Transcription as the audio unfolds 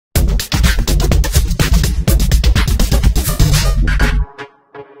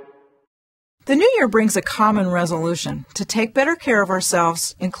The new year brings a common resolution to take better care of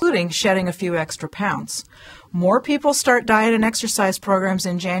ourselves, including shedding a few extra pounds. More people start diet and exercise programs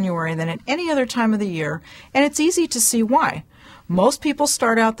in January than at any other time of the year, and it's easy to see why. Most people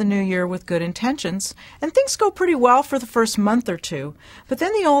start out the new year with good intentions, and things go pretty well for the first month or two, but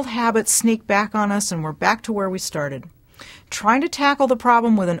then the old habits sneak back on us and we're back to where we started. Trying to tackle the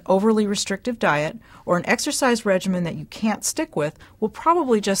problem with an overly restrictive diet or an exercise regimen that you can't stick with will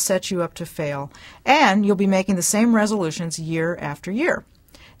probably just set you up to fail, and you'll be making the same resolutions year after year.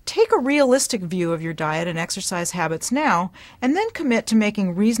 Take a realistic view of your diet and exercise habits now, and then commit to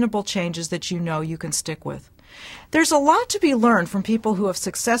making reasonable changes that you know you can stick with. There's a lot to be learned from people who have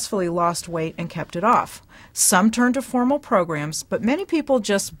successfully lost weight and kept it off. Some turn to formal programs, but many people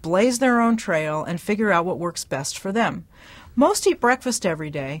just blaze their own trail and figure out what works best for them. Most eat breakfast every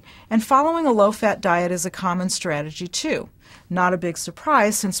day, and following a low-fat diet is a common strategy too. Not a big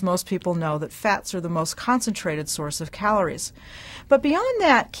surprise, since most people know that fats are the most concentrated source of calories. But beyond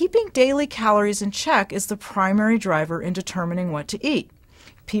that, keeping daily calories in check is the primary driver in determining what to eat.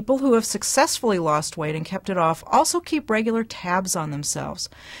 People who have successfully lost weight and kept it off also keep regular tabs on themselves.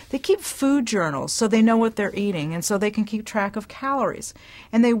 They keep food journals so they know what they're eating and so they can keep track of calories.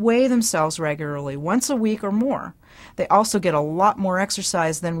 And they weigh themselves regularly, once a week or more. They also get a lot more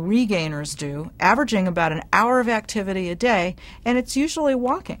exercise than regainers do, averaging about an hour of activity a day, and it's usually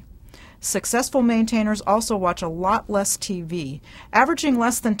walking. Successful maintainers also watch a lot less TV, averaging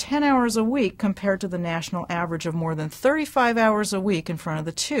less than 10 hours a week compared to the national average of more than 35 hours a week in front of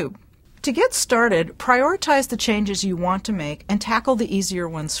the tube. To get started, prioritize the changes you want to make and tackle the easier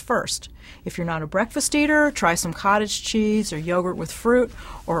ones first. If you're not a breakfast eater, try some cottage cheese or yogurt with fruit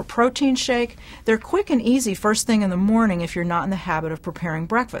or a protein shake. They're quick and easy first thing in the morning if you're not in the habit of preparing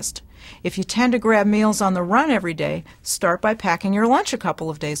breakfast. If you tend to grab meals on the run every day, start by packing your lunch a couple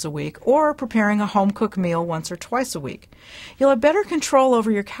of days a week or preparing a home-cooked meal once or twice a week. You'll have better control over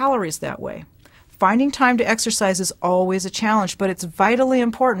your calories that way. Finding time to exercise is always a challenge, but it's vitally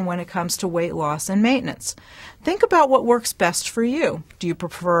important when it comes to weight loss and maintenance. Think about what works best for you. Do you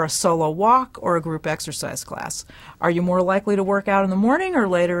prefer a solo walk or a group exercise class? Are you more likely to work out in the morning or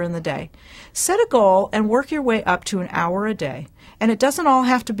later in the day? Set a goal and work your way up to an hour a day. And it doesn't all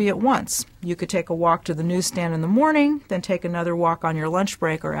have to be at once. You could take a walk to the newsstand in the morning, then take another walk on your lunch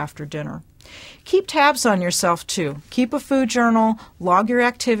break or after dinner. Keep tabs on yourself too. Keep a food journal, log your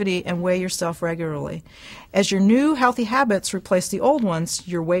activity, and weigh yourself regularly. As your new healthy habits replace the old ones,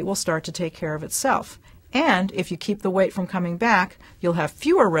 your weight will start to take care of itself. And if you keep the weight from coming back, you'll have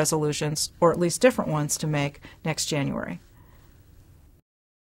fewer resolutions, or at least different ones, to make next January.